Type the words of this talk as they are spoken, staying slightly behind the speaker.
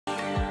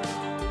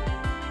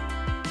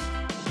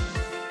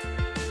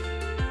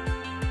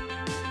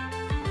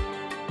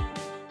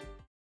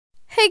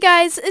Hey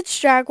guys, it's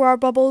Jaguar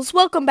Bubbles.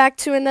 Welcome back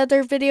to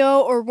another video,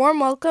 or warm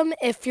welcome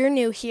if you're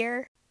new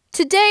here.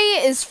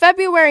 Today is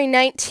February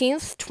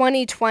 19th,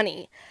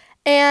 2020,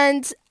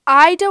 and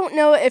I don't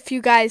know if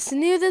you guys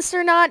knew this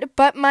or not,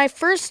 but my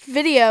first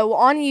video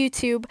on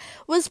YouTube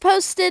was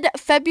posted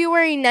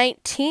February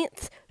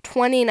 19th,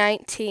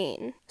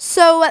 2019.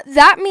 So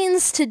that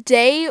means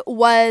today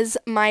was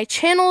my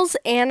channel's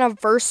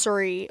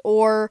anniversary,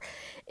 or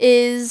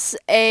is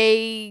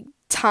a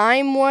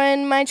time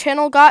when my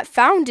channel got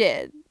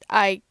founded,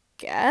 I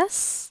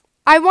guess.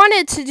 I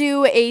wanted to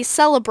do a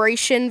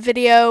celebration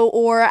video,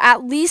 or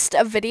at least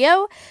a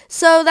video,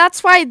 so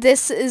that's why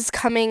this is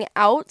coming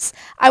out.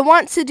 I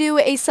want to do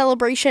a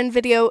celebration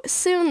video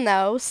soon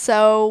though,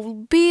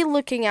 so be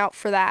looking out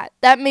for that.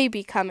 That may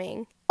be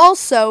coming.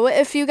 Also,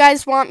 if you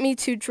guys want me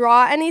to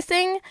draw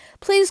anything,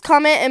 please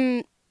comment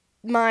in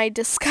my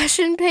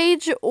discussion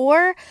page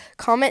or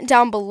comment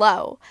down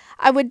below.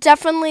 I would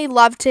definitely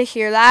love to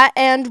hear that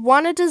and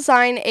want to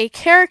design a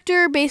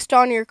character based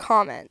on your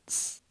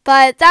comments.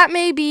 But that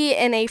may be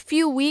in a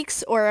few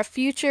weeks or a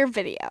future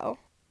video.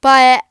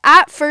 But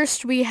at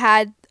first we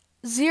had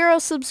 0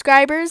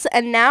 subscribers,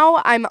 and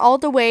now I'm all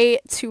the way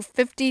to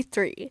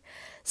 53.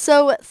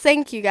 So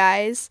thank you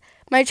guys.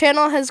 My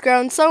channel has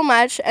grown so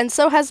much, and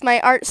so has my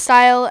art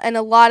style and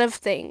a lot of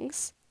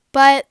things.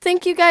 But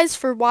thank you guys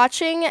for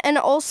watching, and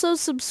also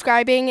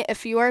subscribing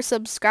if you are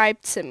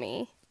subscribed to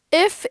me.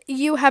 If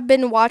you have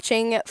been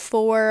watching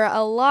for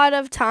a lot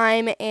of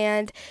time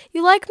and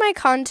you like my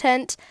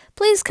content,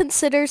 please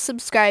consider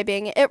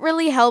subscribing. It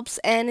really helps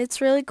and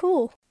it's really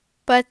cool.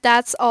 But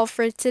that's all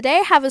for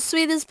today. Have a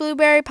sweet as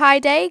blueberry pie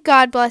day.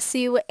 God bless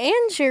you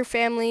and your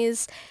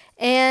families.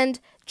 And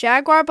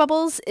Jaguar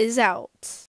Bubbles is out.